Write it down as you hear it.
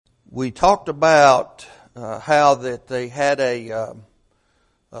we talked about how that they had a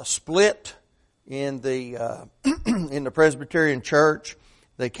split in the in the Presbyterian Church.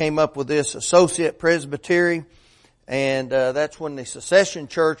 They came up with this associate presbytery, and that's when the Secession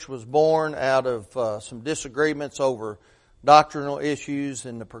Church was born out of some disagreements over doctrinal issues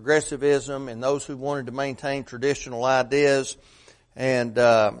and the progressivism and those who wanted to maintain traditional ideas. And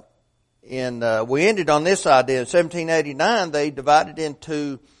we ended on this idea. In 1789, they divided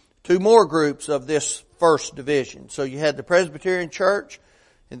into two more groups of this first division. So you had the Presbyterian Church,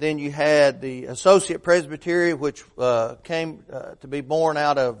 and then you had the Associate Presbytery, which came to be born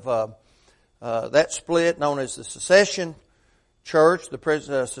out of that split known as the Secession Church,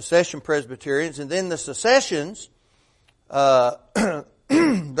 the Secession Presbyterians. And then the Secessions, they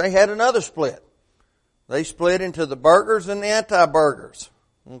had another split. They split into the Burghers and the Anti-Burghers.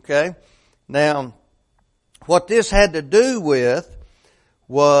 Okay? Now, what this had to do with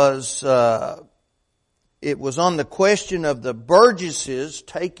was it was on the question of the Burgesses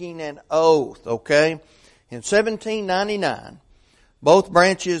taking an oath, okay? In 1799, both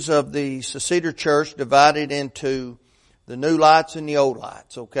branches of the Seceder Church divided into the New Lights and the Old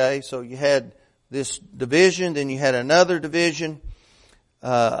Lights, okay? So you had this division, then you had another division,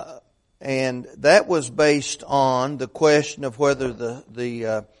 and that was based on the question of whether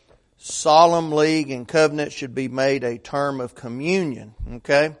the solemn league and covenant should be made a term of communion,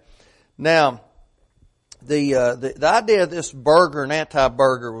 okay? Now, the idea of this burgher and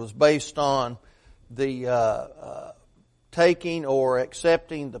anti-burgher was based on the taking or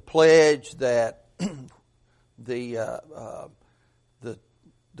accepting the pledge that the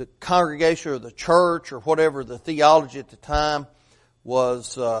congregation or the church or whatever the theology at the time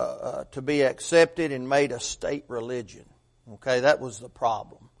was to be accepted and made a state religion. Okay, that was the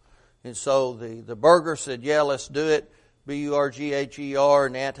problem. And so the burgher said, yeah, let's do it, B-U-R-G-H-E-R,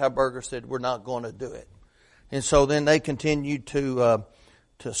 and the anti-burgher said, we're not going to do it. And so then they continued to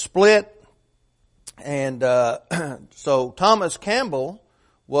split. And so Thomas Campbell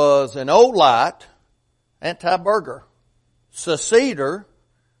was an Old Light, anti-burgher, Seceder,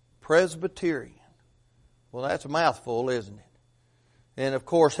 Presbyterian. Well, that's a mouthful, isn't it? And of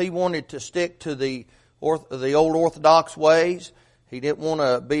course, he wanted to stick to the old Orthodox ways. He didn't want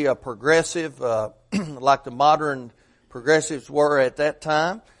to be a progressive like the modern progressives were at that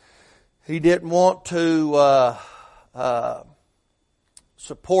time. He didn't want to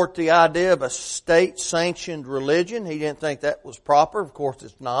support the idea of a state-sanctioned religion. He didn't think that was proper. Of course,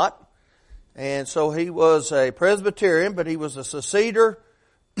 it's not. And so he was a Presbyterian, but he was a Seceder,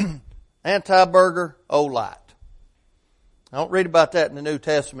 anti-burgher, Old Light. I don't read about that in the New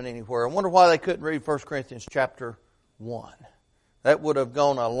Testament anywhere. I wonder why they couldn't read 1 Corinthians chapter 1. That would have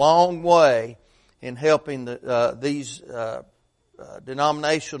gone a long way in helping these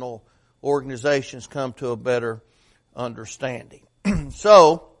denominational organizations come to a better understanding.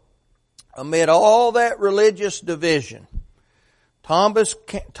 So, amid all that religious division, Thomas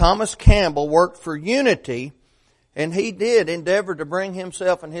Campbell worked for unity, and he did endeavor to bring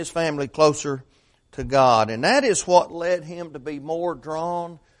himself and his family closer to God. And that is what led him to be more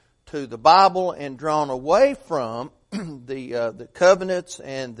drawn to the Bible and drawn away from the covenants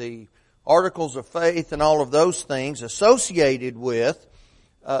and the articles of faith and all of those things associated with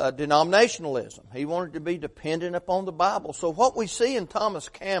denominationalism. He wanted to be dependent upon the Bible. So what we see in Thomas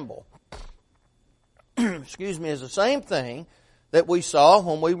Campbell, is the same thing that we saw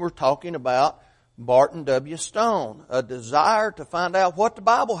when we were talking about Barton W. Stone, a desire to find out what the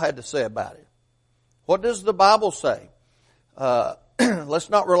Bible had to say about it. What does the Bible say? Let's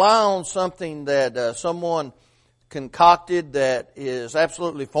not rely on something that someone concocted that is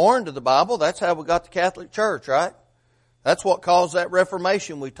absolutely foreign to the Bible. That's how we got the Catholic Church, right? That's what caused that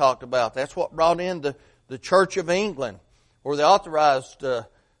Reformation we talked about. That's what brought in the Church of England, or the authorized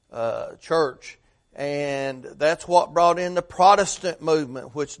church. And that's what brought in the Protestant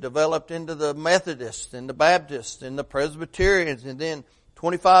movement, which developed into the Methodists and the Baptists and the Presbyterians, and then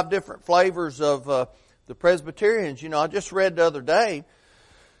 25 different flavors of the Presbyterians. You know, I just read the other day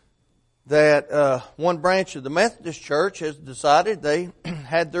that one branch of the Methodist Church has decided, they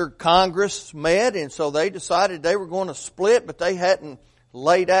had their Congress met, and so they decided they were going to split, but they hadn't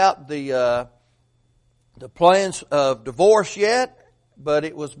laid out the plans of divorce yet. But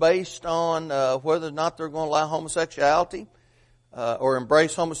it was based on whether or not they're going to allow homosexuality or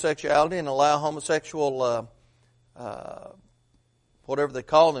embrace homosexuality and allow homosexual whatever they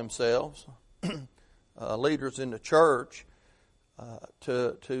call themselves leaders in the church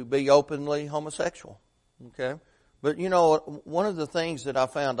to be openly homosexual. Okay, but you know, one of the things that I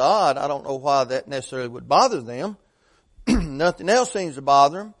found odd, I don't know why that necessarily would bother them. Nothing else seems to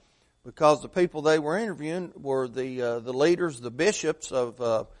bother them. because the people they were interviewing were the leaders, the bishops of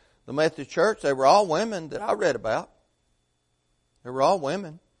the Methodist Church. They were all women that I read about. They were all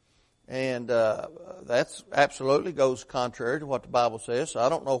women. And that's absolutely goes contrary to what the Bible says. So I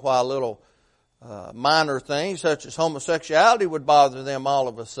don't know why little minor things such as homosexuality would bother them all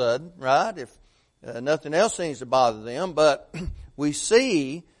of a sudden, right? If nothing else seems to bother them. But we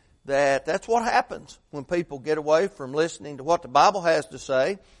see that that's what happens when people get away from listening to what the Bible has to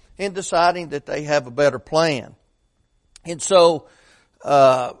say and deciding that they have a better plan. And so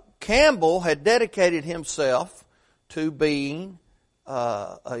Campbell had dedicated himself to being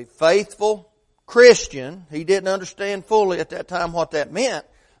a faithful Christian. He didn't understand fully at that time what that meant,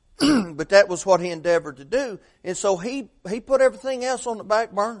 but that was what he endeavored to do. And so he put everything else on the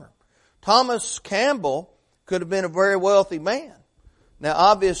back burner. Thomas Campbell could have been a very wealthy man. Now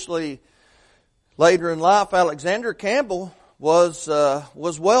obviously, later in life, Alexander Campbell was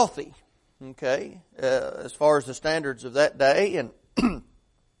wealthy, okay, as far as the standards of that day. And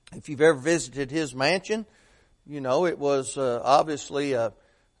if you've ever visited his mansion, you know, it was obviously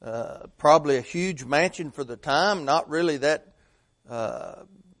probably a huge mansion for the time, not really that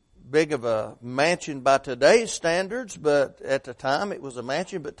big of a mansion by today's standards, but at the time it was a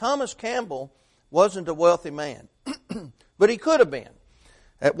mansion. But Thomas Campbell wasn't a wealthy man, but he could have been.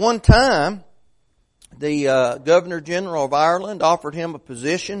 At one time, the Governor General of Ireland offered him a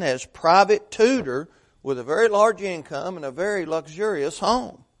position as private tutor with a very large income and a very luxurious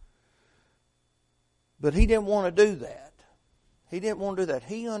home. But he didn't want to do that. He didn't want to do that.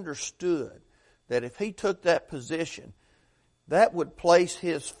 He understood that if he took that position, that would place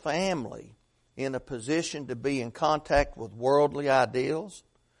his family in a position to be in contact with worldly ideals,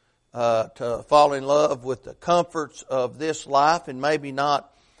 to fall in love with the comforts of this life and maybe not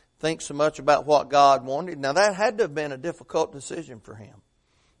think so much about what God wanted. Now that had to have been a difficult decision for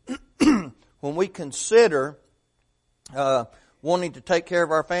him. When we consider wanting to take care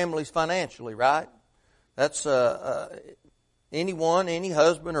of our families financially, right? That's anyone, any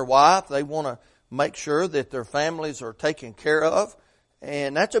husband or wife, they want to make sure that their families are taken care of.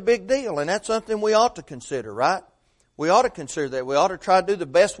 And that's a big deal. And that's something we ought to consider, right? We ought to consider that. We ought to try to do the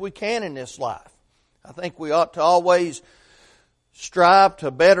best we can in this life. I think we ought to always strive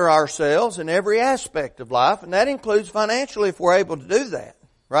to better ourselves in every aspect of life. And that includes financially if we're able to do that,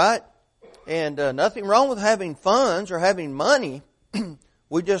 right? And nothing wrong with having funds or having money.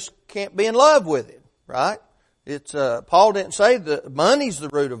 We just can't be in love with it, right? It's Paul didn't say that money's the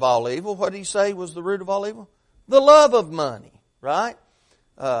root of all evil. What did he say was the root of all evil? The love of money, right?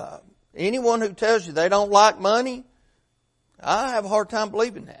 Anyone who tells you they don't like money, I have a hard time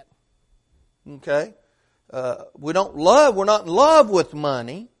believing that. Okay? We're not in love with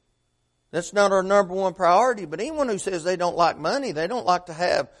money. That's not our number one priority. But anyone who says they don't like money, they don't like to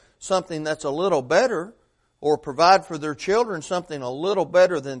have something that's a little better or provide for their children something a little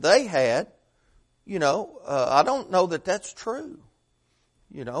better than they had. You know, I don't know that that's true.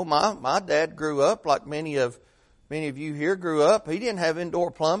 You know, my dad grew up like many of you here grew up. He didn't have indoor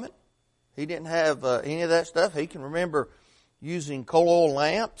plumbing. He didn't have any of that stuff. He can remember using coal oil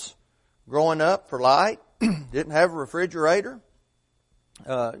lamps growing up for light. Didn't have a refrigerator.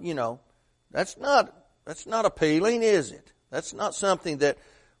 You know, that's not appealing, is it? That's not something that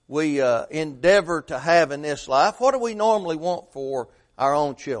we endeavor to have in this life. What do we normally want for our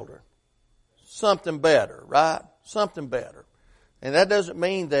own children? Something better, right? Something better. And that doesn't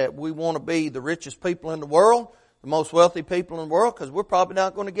mean that we want to be the richest people in the world, the most wealthy people in the world, because we're probably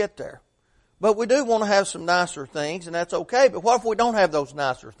not going to get there. But we do want to have some nicer things, and that's okay. But what if we don't have those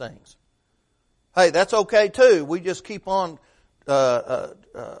nicer things? Hey, that's okay too. We just keep on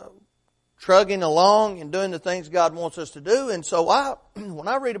trugging along and doing the things God wants us to do. And so when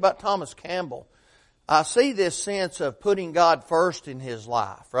I read about Thomas Campbell, I see this sense of putting God first in his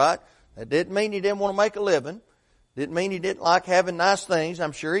life, right? That didn't mean he didn't want to make a living. Didn't mean he didn't like having nice things.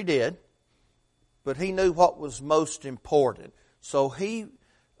 I'm sure he did. But he knew what was most important. So he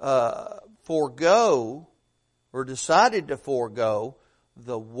decided to forego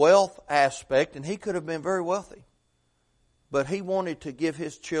the wealth aspect, and he could have been very wealthy. But he wanted to give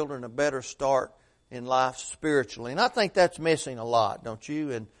his children a better start in life spiritually. And I think that's missing a lot, don't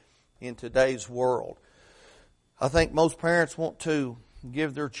you, in today's world. I think most parents want to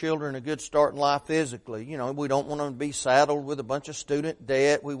give their children a good start in life physically. You know, we don't want them to be saddled with a bunch of student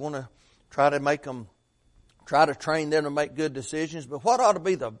debt. We want to try to train them to make good decisions. But what ought to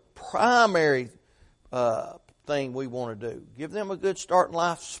be the primary thing we want to do? Give them a good start in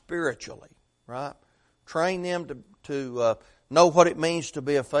life spiritually, right? Train them to know what it means to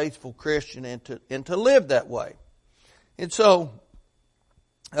be a faithful Christian and to live that way. And so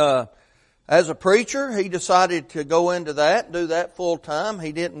As a preacher, he decided to go into that, do that full time.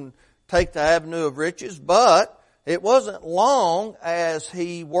 He didn't take the avenue of riches, but it wasn't long as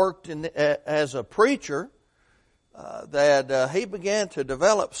he worked as a preacher that he began to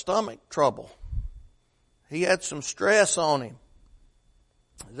develop stomach trouble. He had some stress on him.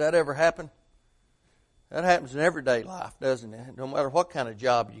 Does that ever happen? That happens in everyday life, doesn't it? No matter what kind of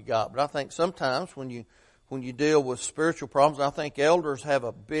job you got. But I think sometimes when you deal with spiritual problems, I think elders have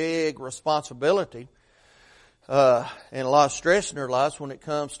a big responsibility and a lot of stress in their lives when it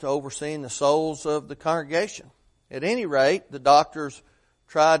comes to overseeing the souls of the congregation. At any rate, the doctors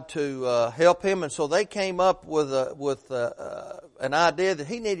tried to help him, and so they came up with an idea that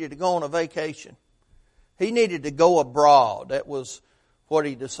he needed to go on a vacation. He needed to go abroad. That was what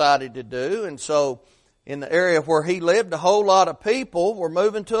he decided to do. And so in the area where he lived, a whole lot of people were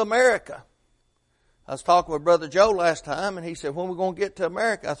moving to America. I was talking with Brother Joe last time, and he said, when are we going to get to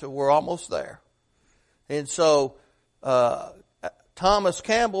America? I said, we're almost there. And so Thomas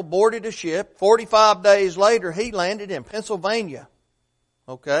Campbell boarded a ship. 45 days later, he landed in Pennsylvania.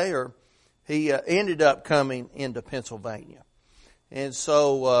 Okay, or he ended up coming into Pennsylvania. And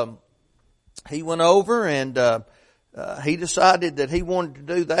so he went over and he decided that he wanted to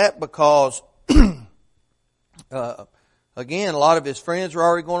do that because again, a lot of his friends were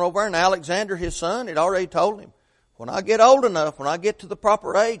already going over, and Alexander, his son, had already told him, when I get old enough, when I get to the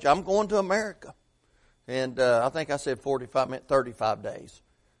proper age, I'm going to America. And I think I said 45 minutes, 35 days.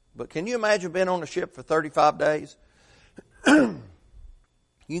 But can you imagine being on a ship for 35 days?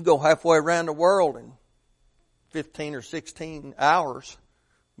 You can go halfway around the world in 15 or 16 hours,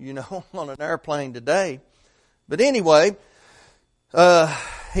 on an airplane today. But anyway,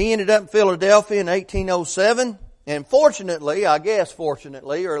 he ended up in Philadelphia in 1807. And fortunately, or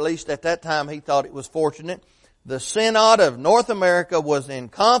at least at that time he thought it was fortunate, the Synod of North America was in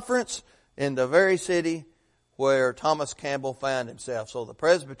conference in the very city where Thomas Campbell found himself. So the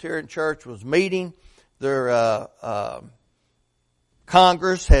Presbyterian Church was meeting. Their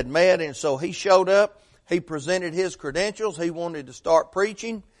Congress had met, and so he showed up. He presented his credentials. He wanted to start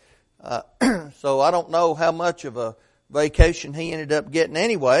preaching. So I don't know how much of a vacation he ended up getting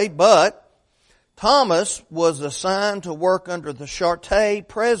anyway, but Thomas was assigned to work under the Chartres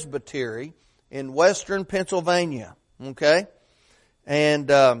Presbytery in western Pennsylvania. Okay?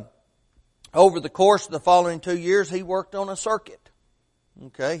 And over the course of the following 2 years, he worked on a circuit.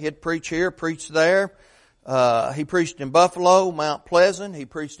 Okay? He'd preach here, preach there. He preached in Buffalo, Mount Pleasant. He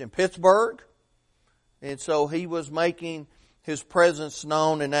preached in Pittsburgh. And so he was making his presence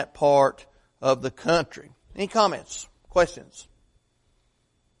known in that part of the country. Any comments? Questions?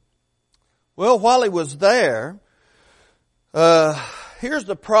 Well, while he was there, here's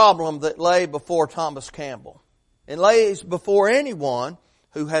the problem that lay before Thomas Campbell. It lays before anyone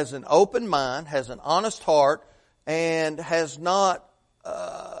who has an open mind, has an honest heart, and has not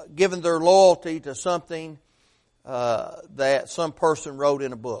given their loyalty to something that some person wrote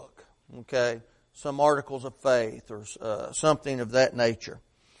in a book. Okay? Some articles of faith or something of that nature.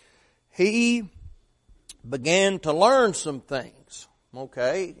 He began to learn some things.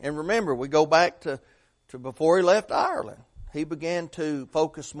 Okay? And remember, we go back to before he left Ireland. He began to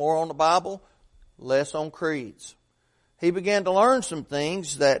focus more on the Bible, less on creeds. He began to learn some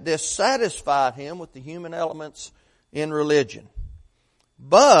things that dissatisfied him with the human elements in religion.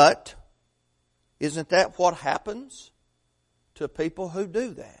 But isn't that what happens to people who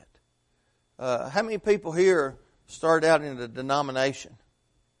do that? How many people here started out in a denomination?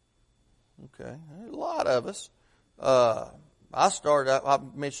 Okay, a lot of us. I started out,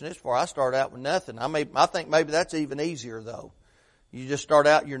 I've mentioned this before, I started out with nothing. I think maybe that's even easier though. You just start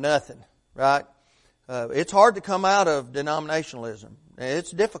out, you're nothing, right? It's hard to come out of denominationalism.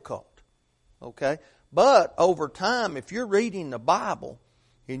 It's difficult, okay? But over time, if you're reading the Bible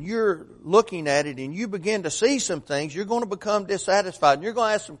and you're looking at it and you begin to see some things, you're going to become dissatisfied and you're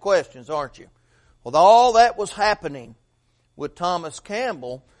going to ask some questions, aren't you? Well, all that was happening with Thomas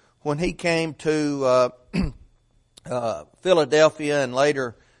Campbell when he came to Philadelphia and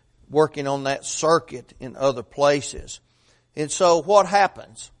later working on that circuit in other places. And so what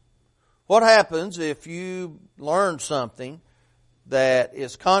happens? What happens if you learn something that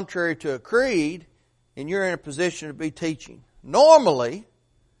is contrary to a creed and you're in a position to be teaching? Normally,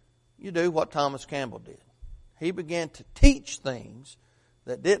 you do what Thomas Campbell did. He began to teach things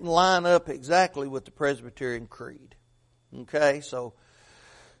that didn't line up exactly with the Presbyterian creed. Okay, so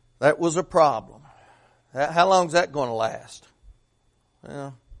that was a problem. How long is that going to last?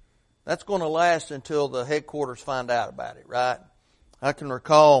 Well, that's going to last until the headquarters find out about it, right? I can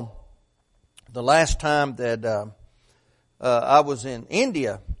recall the last time that I was in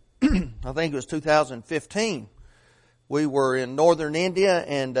India. I think it was 2015. We were in northern India,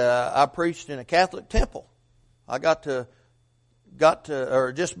 and I preached in a Catholic temple. I got to,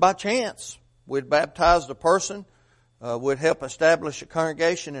 or just by chance, we'd baptized a person. We'd help establish a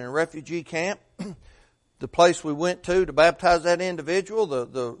congregation in a refugee camp. The place we went to baptize that individual,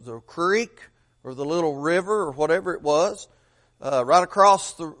 the creek or the little river or whatever it was, right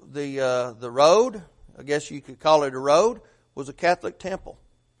across the road, I guess you could call it a road, was a Catholic temple.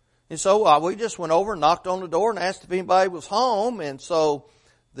 And so we just went over and knocked on the door and asked if anybody was home. And so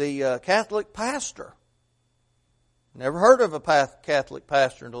the Catholic pastor, never heard of a Catholic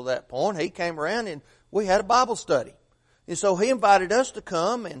pastor until that point, he came around and we had a Bible study. And so he invited us to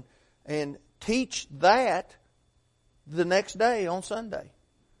come and teach that the next day on Sunday.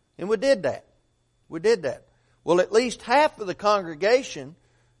 And we did that. Well, at least half of the congregation,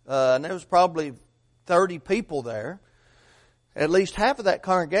 and there was probably 30 people there, at least half of that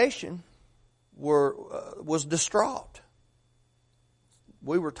congregation was distraught.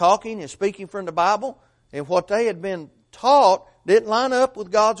 We were talking and speaking from the Bible, and what they had been taught didn't line up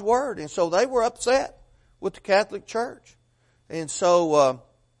with God's Word. And so they were upset with the Catholic Church. And so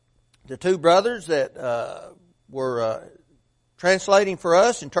the two brothers that were translating for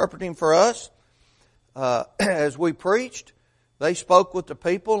us, interpreting for us, as we preached, they spoke with the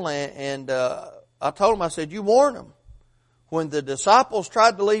people, and I told them, I said, you warn them. When the disciples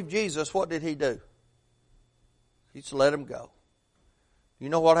tried to leave Jesus, what did He do? He said, let them go. You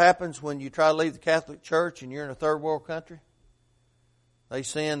know what happens when you try to leave the Catholic Church and you're in a third world country? They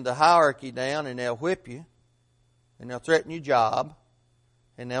send the hierarchy down and they'll whip you, and they'll threaten your job,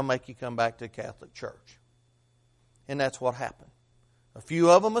 and they'll make you come back to the Catholic Church. And that's what happened. A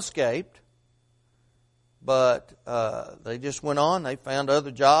few of them escaped, but they just went on. They found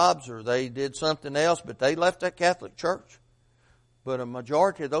other jobs or they did something else, but they left that Catholic Church. But a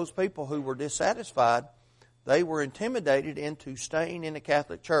majority of those people who were dissatisfied, they were intimidated into staying in the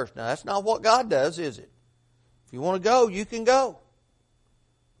Catholic Church. Now, that's not what God does, is it? If you want to go, you can go.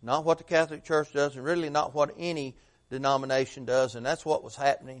 Not what the Catholic Church does, and really not what any denomination does. And that's what was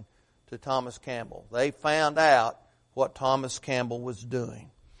happening to Thomas Campbell. They found out what Thomas Campbell was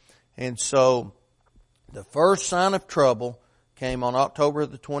doing. And so the first sign of trouble came on October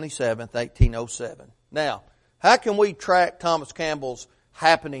the 27th, 1807. Now, how can we track Thomas Campbell's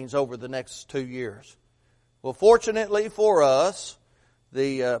happenings over the next 2 years? Well, fortunately for us,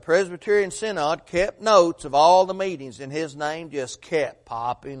 the Presbyterian Synod kept notes of all the meetings, and his name just kept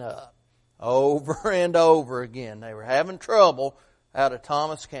popping up over and over again. They were having trouble out of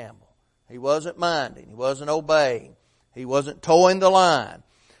Thomas Campbell. He wasn't minding. He wasn't obeying. He wasn't towing the line.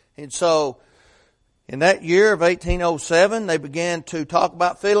 And so, in that year of 1807, they began to talk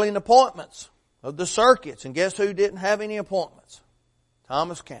about filling appointments of the circuits. And guess who didn't have any appointments?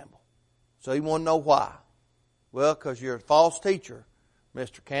 Thomas Campbell. So you want to know why? Well, because you're a false teacher,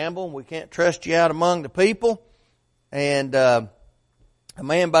 Mr. Campbell, and we can't trust you out among the people. And a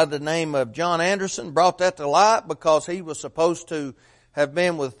man by the name of John Anderson brought that to light because he was supposed to have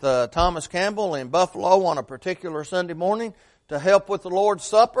been with Thomas Campbell in Buffalo on a particular Sunday morning to help with the Lord's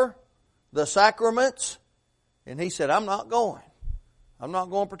Supper, the sacraments. And he said, I'm not going. I'm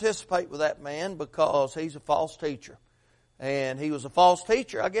not going to participate with that man because he's a false teacher. And he was a false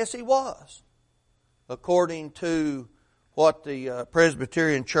teacher. I guess he was, according to what the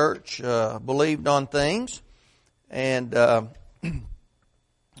Presbyterian Church believed on things. And,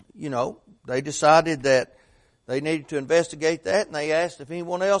 they decided that they needed to investigate that, and they asked if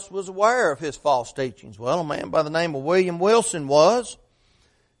anyone else was aware of his false teachings. Well, a man by the name of William Wilson was.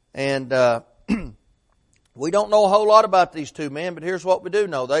 And we don't know a whole lot about these two men, but here's what we do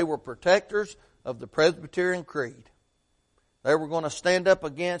know. They were protectors of the Presbyterian Creed. They were going to stand up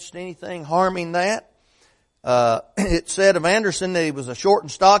against anything harming that. It said of Anderson that he was a short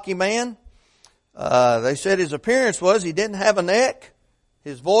and stocky man. They said his appearance was he didn't have a neck,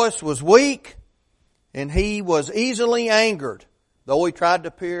 his voice was weak, and he was easily angered, though he tried to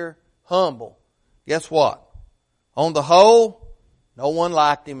appear humble. Guess what? On the whole, no one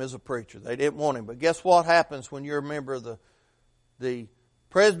liked him as a preacher. They didn't want him. But guess what happens when you're a member of the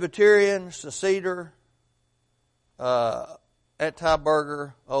Presbyterian, Seceder,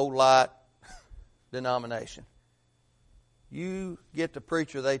 anti-burger, old light denomination? You get the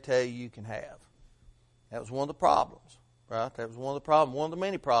preacher they tell you can have. That was one of the problems, right? That was one of the problems, one of the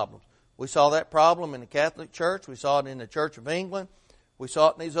many problems. We saw that problem in the Catholic Church. We saw it in the Church of England. We saw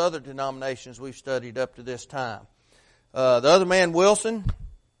it in these other denominations we've studied up to this time. The other man, Wilson,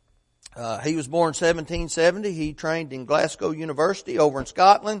 he was born in 1770. He trained in Glasgow University over in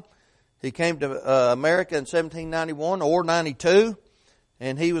Scotland. He came to America in 1791 or 92,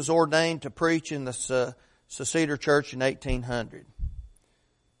 and he was ordained to preach in the Seceder Church in 1800.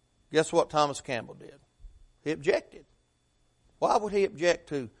 Guess what Thomas Campbell did? He objected. Why would he object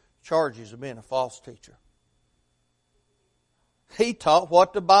to charges of being a false teacher? He taught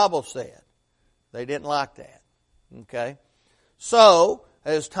what the Bible said. They didn't like that. Okay? So,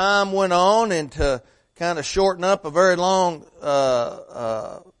 as time went on, and to kind of shorten up a very long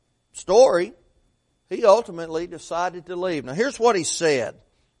story, he ultimately decided to leave. Now, here's what he said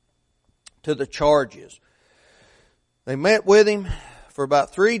to the charges. They met with him for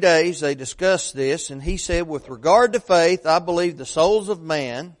about 3 days. They discussed this, and he said, with regard to faith, I believe the souls of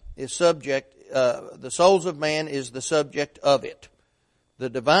man is the subject of it. The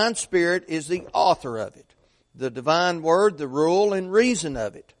divine Spirit is the author of it. The divine Word, the rule and reason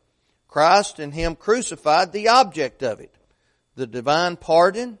of it. Christ and Him crucified, the object of it. The divine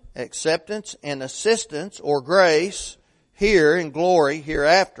pardon, acceptance, and assistance or grace here in glory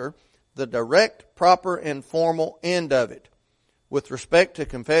hereafter, the direct, proper, and formal end of it. With respect to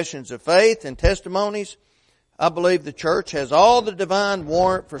confessions of faith and testimonies, I believe the church has all the divine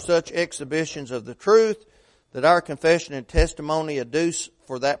warrant for such exhibitions of the truth that our confession and testimony adduce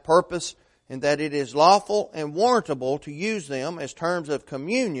for that purpose, and that it is lawful and warrantable to use them as terms of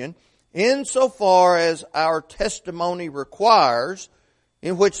communion insofar as our testimony requires,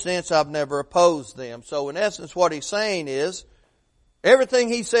 in which sense I've never opposed them. So in essence what he's saying is, everything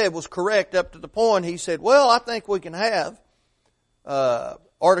he said was correct up to the point he said, well, I think we can have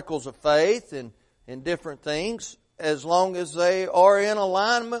articles of faith and different things as long as they are in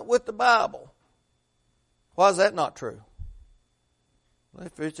alignment with the Bible. Why is that not true?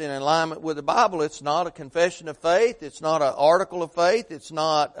 If it's in alignment with the Bible, it's not a confession of faith. It's not an article of faith. It's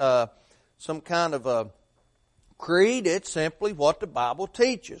not some kind of a creed. It's simply what the Bible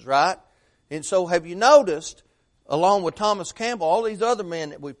teaches, right? And so have you noticed, along with Thomas Campbell, all these other men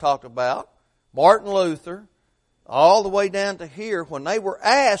that we've talked about, Martin Luther, all the way down to here, when they were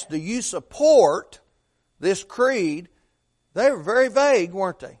asked, do you support this creed, they were very vague,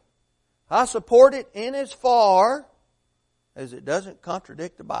 weren't they? I support it in as far as it doesn't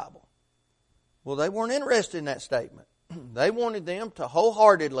contradict the Bible. Well, they weren't interested in that statement. They wanted them to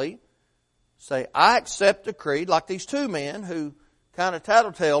wholeheartedly say, I accept the creed, like these two men who kind of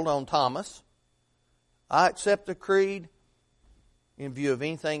tattletaled on Thomas. I accept the creed in view of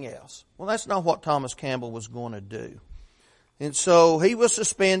anything else. Well, that's not what Thomas Campbell was going to do. And so he was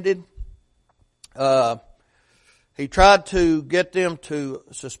suspended. He tried to get them to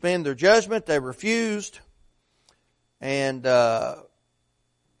suspend their judgment. They refused. And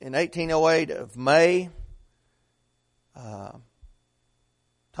in 1808 of May,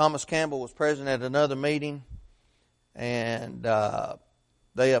 Thomas Campbell was present at another meeting, and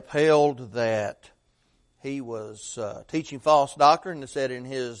they upheld that he was teaching false doctrine. They said in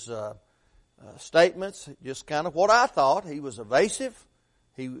his statements, just kind of what I thought. He was evasive.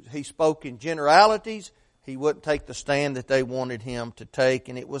 He spoke in generalities. He wouldn't take the stand that they wanted him to take,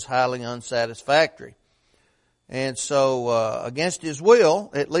 and it was highly unsatisfactory. And so, against his will,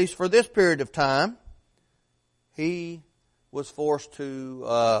 at least for this period of time, he was forced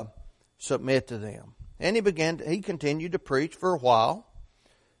to submit to them. And he continued to preach for a while,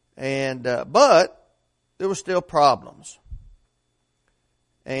 and but there were still problems.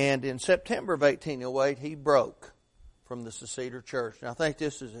 And in September of 1808, he broke from the Seceder Church. And I think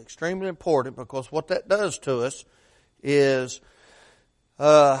this is extremely important, because what that does to us is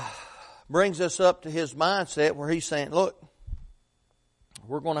brings us up to his mindset where he's saying, look,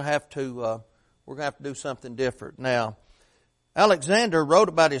 we're going to have to do something different. Now, Alexander wrote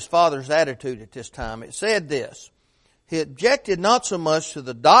about his father's attitude at this time. It said this: he objected not so much to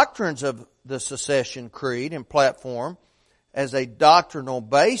the doctrines of the secession creed and platform as a doctrinal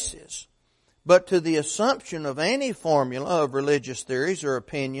basis, but to the assumption of any formula of religious theories or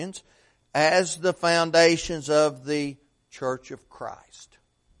opinions as the foundations of the Church of Christ,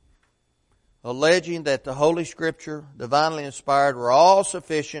 alleging that the Holy Scripture, divinely inspired, were all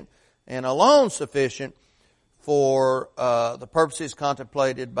sufficient and alone sufficient for the purposes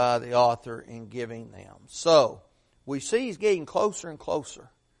contemplated by the author in giving them. So, we see he's getting closer and closer.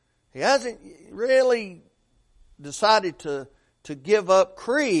 He hasn't really decided to give up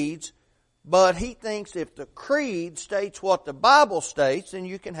creeds, but he thinks if the creed states what the Bible states, then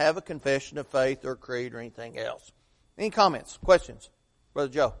you can have a confession of faith or creed or anything else. Any comments, questions?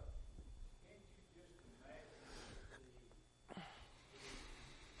 Brother Joe?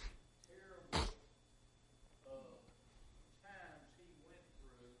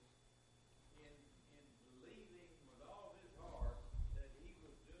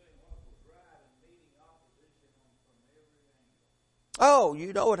 Oh,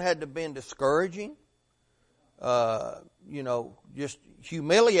 it had to have been discouraging. Just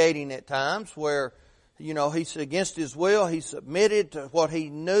humiliating at times where, he's against his will. He submitted to what he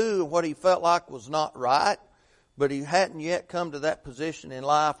knew, what he felt like was not right. But he hadn't yet come to that position in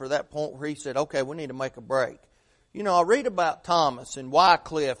life or that point where he said, okay, we need to make a break. I read about Thomas and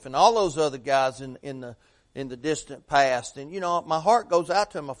Wycliffe and all those other guys in the distant past. And, my heart goes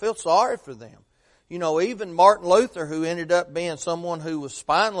out to them. I feel sorry for them. Even Martin Luther, who ended up being someone who was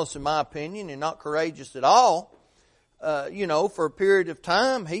spineless in my opinion and not courageous at all, for a period of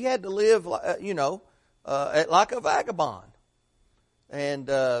time, he had to live, like a vagabond. And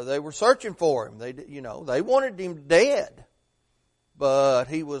they were searching for him. They wanted him dead. But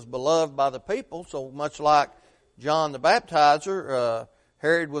he was beloved by the people, so much like John the Baptizer,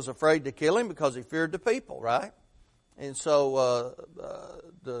 Herod was afraid to kill him because he feared the people, right? And so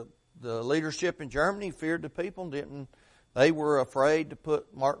the leadership in Germany feared the people and they were afraid to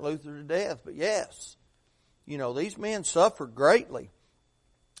put Martin Luther to death. But yes, these men suffered greatly.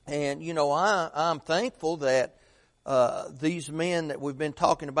 And, I'm thankful that these men that we've been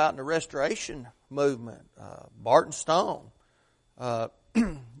talking about in the Restoration movement, Barton Stone,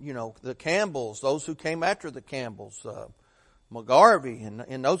 the Campbells, those who came after the Campbells, McGarvey,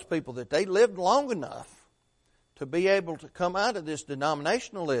 and those people, that they lived long enough to be able to come out of this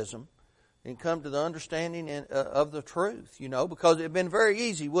denominationalism and come to the understanding of the truth, because it had been very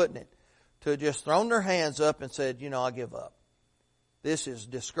easy, wouldn't it, to just thrown their hands up and said, I give up. This is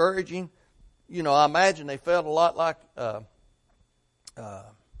discouraging. I imagine they felt a lot like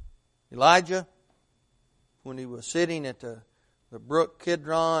Elijah when he was sitting at the brook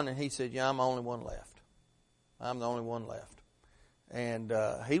Kidron, and he said, I'm the only one left. I'm the only one left. And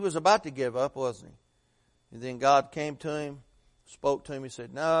he was about to give up, wasn't he? And then God came to him, spoke to him, he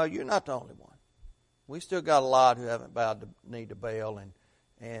said, no, you're not the only one. We still got a lot who haven't bowed the knee to Baal.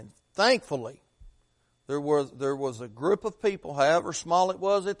 And thankfully, there was a group of people, however small it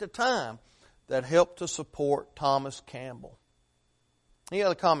was at the time, that helped to support Thomas Campbell. Any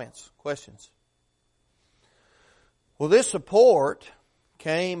other comments, questions? Well, this support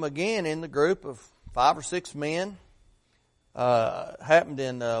came again in the group of 5 or 6 men. Happened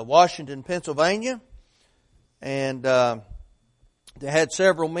in Washington, Pennsylvania. And they had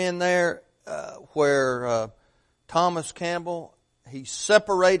several men there where Thomas Campbell, he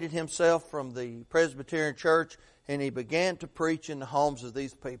separated himself from the Presbyterian Church and he began to preach in the homes of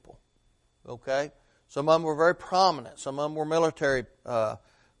these people. Okay? Some of them were very prominent. Some of them were military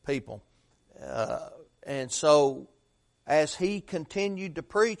people. And so as he continued to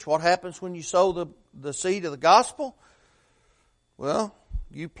preach, what happens when you sow the seed of the gospel? Well,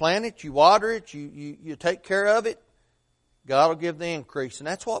 you plant it, you water it, you take care of it. God will give the increase. And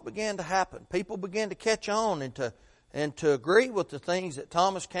that's what began to happen. People began to catch on and to agree with the things that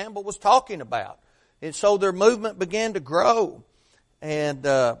Thomas Campbell was talking about. And so their movement began to grow. And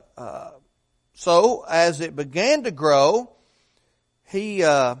so as it began to grow, he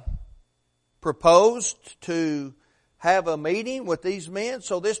proposed to have a meeting with these men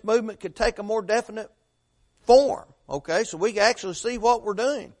so this movement could take a more definite form. Okay, so we can actually see what we're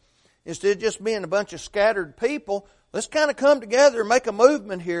doing. Instead of just being a bunch of scattered people, let's kind of come together and make a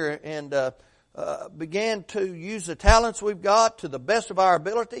movement here and begin to use the talents we've got to the best of our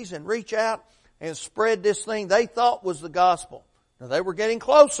abilities and reach out and spread this thing they thought was the gospel. Now, they were getting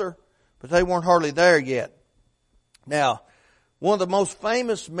closer, but they weren't hardly there yet. Now, one of the most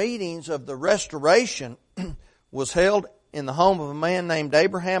famous meetings of the Restoration was held in the home of a man named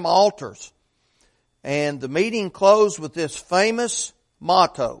Abraham Alters. And the meeting closed with this famous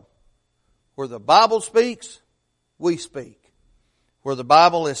motto: where the Bible speaks, we speak. Where the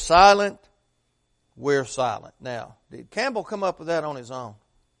Bible is silent, we're silent. Now, did Campbell come up with that on his own?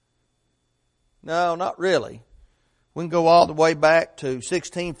 No, not really. We can go all the way back to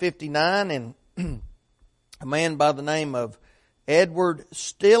 1659 and a man by the name of Edward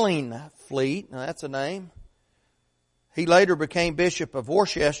Stillingfleet, now that's a name. He later became Bishop of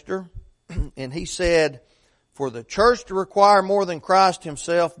Worcester. And he said, for the church to require more than Christ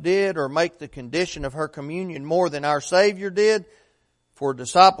himself did, or make the condition of her communion more than our Savior did, for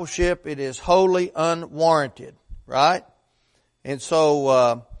discipleship it is wholly unwarranted. Right? And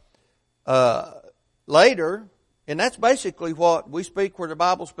so later, and that's basically what we speak where the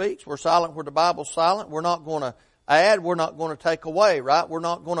Bible speaks. We're silent where the Bible's silent. We're not going to add. We're not going to take away. Right? We're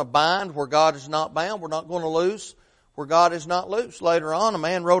not going to bind where God is not bound. We're not going to loose where God is not loose. Later on, a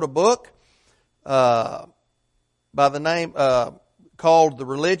man wrote a book by the name called The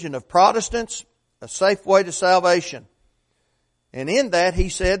Religion of Protestants, A Safe Way to Salvation. And in that he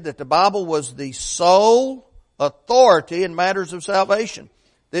said that the Bible was the soul authority in matters of salvation.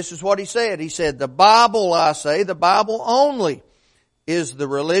 This is what he said. He said, the Bible, I say, the Bible only is the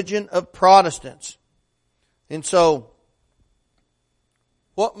religion of Protestants. And so,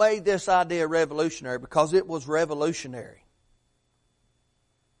 what made this idea revolutionary? Because it was revolutionary.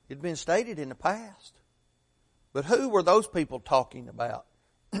 It had been stated in the past. But who were those people talking about?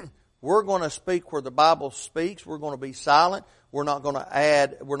 We're going to speak where the Bible speaks. We're going to be silent. We're not going to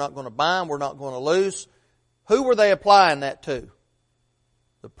add. We're not going to bind. We're not going to loose. Who were they applying that to?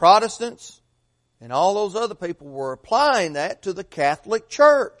 The Protestants and all those other people were applying that to the Catholic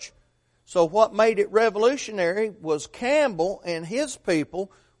Church. So what made it revolutionary was Campbell and his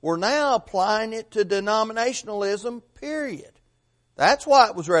people were now applying it to denominationalism, period. That's why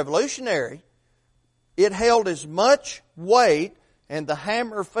it was revolutionary. It held as much weight and the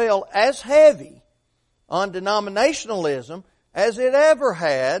hammer fell as heavy on denominationalism as it ever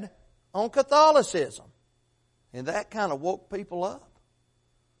had on Catholicism. And that kind of woke people up.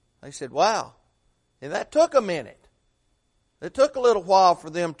 They said, wow. And that took a minute. It took a little while for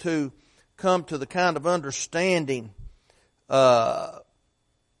them to come to the kind of understanding where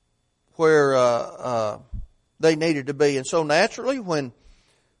they needed to be. And so naturally, when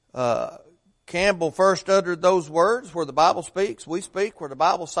Campbell first uttered those words, where the Bible speaks, we speak. Where the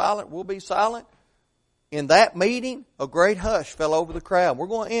Bible's silent, we'll be silent. In that meeting, a great hush fell over the crowd. We're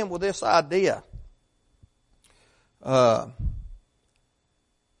going to end with this idea.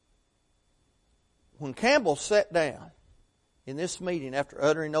 When Campbell sat down in this meeting after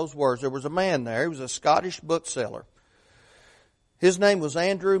uttering those words, there was a man there. He was a Scottish bookseller. His name was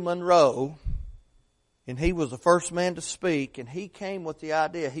Andrew Munro, and he was the first man to speak, and he came with the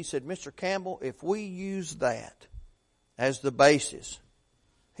idea. He said, Mr. Campbell, if we use that as the basis,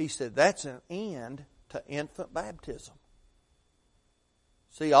 he said, that's an end to infant baptism.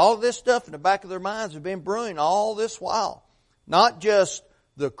 See, all of this stuff in the back of their minds have been brewing all this while. Not just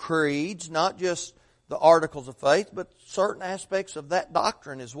the creeds, not just the articles of faith, but certain aspects of that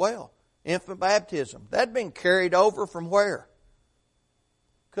doctrine as well. Infant baptism. That had been carried over from where?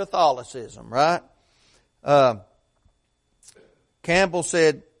 Catholicism, right? Campbell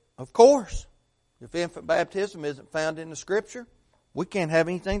said, of course, if infant baptism isn't found in the Scripture, we can't have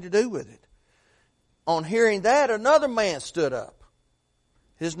anything to do with it. On hearing that, another man stood up.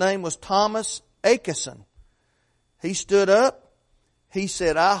 His name was Thomas Acheson. He stood up. He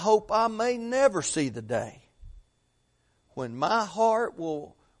said, I hope I may never see the day when my heart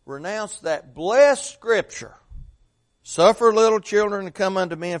will renounce that blessed Scripture. Suffer little children to come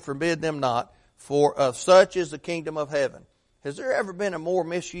unto me and forbid them not, for of such is the kingdom of heaven. Has there ever been a more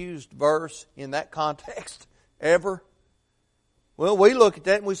misused verse in that context? Ever? Well, we look at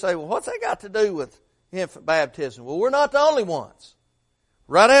that and we say, well, what's that got to do with infant baptism? Well, we're not the only ones.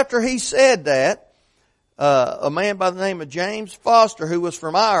 Right after he said that, a man by the name of James Foster, who was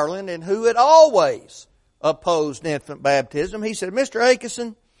from Ireland and who had always opposed infant baptism, he said, Mr.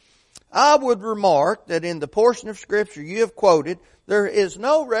 Acheson, I would remark that in the portion of Scripture you have quoted, there is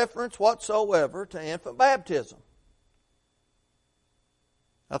no reference whatsoever to infant baptism.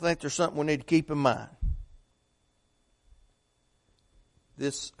 I think there's something we need to keep in mind.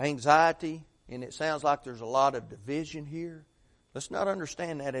 This anxiety, and it sounds like there's a lot of division here. Let's not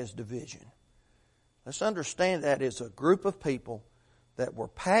understand that as division. Let's understand that as a group of people that were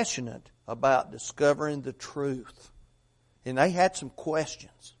passionate about discovering the truth. And they had some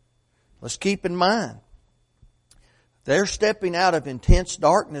questions. Let's keep in mind, they're stepping out of intense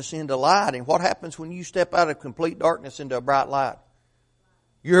darkness into light. And what happens when you step out of complete darkness into a bright light?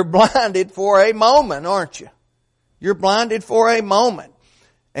 You're blinded for a moment, aren't you? You're blinded for a moment.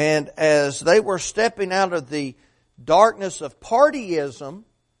 And as they were stepping out of the darkness of partyism,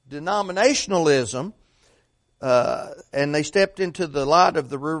 denominationalism, and they stepped into the light of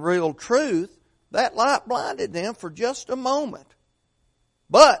the revealed truth, that light blinded them for just a moment.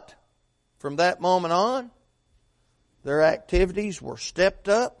 But from that moment on, their activities were stepped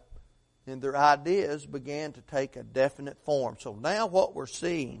up and their ideas began to take a definite form. So now what we're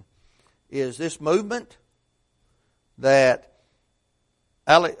seeing is this movement that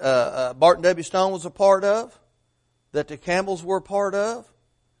Barton W. Stone was a part of, that the Campbells were a part of.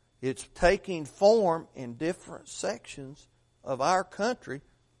 It's taking form in different sections of our country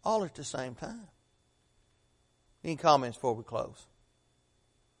all at the same time. Any comments before we close?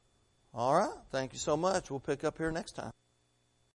 All right. Thank you so much. We'll pick up here next time.